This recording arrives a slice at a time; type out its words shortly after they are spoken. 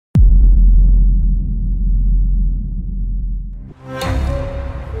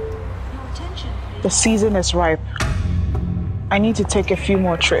The season is ripe. I need to take a few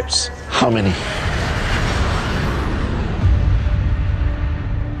more trips. How many?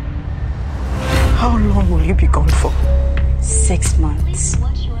 How long will you be gone for? 6 months.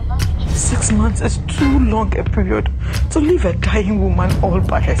 6 months is too long a period to leave a dying woman all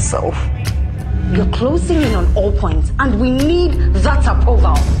by herself. You're closing in on all points, and we need that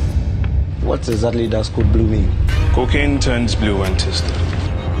approval. What exactly does code blue mean? Cocaine turns blue when tested.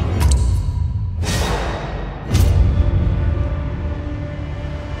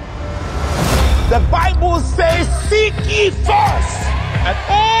 The Bible says, seek ye first, and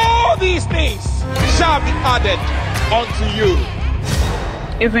all these things shall be added unto you.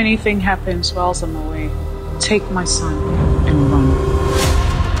 If anything happens whilst I'm away, take my son and run.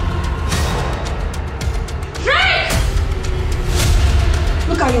 Drake!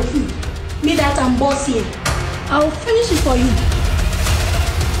 Look at your food. Me that I'm boss here. I'll finish it for you.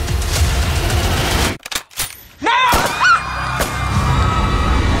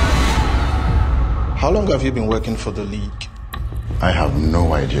 How long have you been working for the league? I have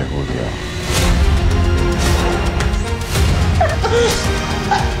no idea who they are.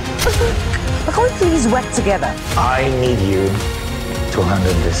 Can we please work together? I need you to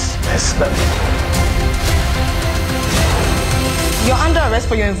handle this personally. You're under arrest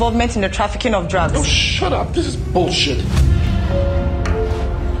for your involvement in the trafficking of drugs. Oh, shut up. This is bullshit.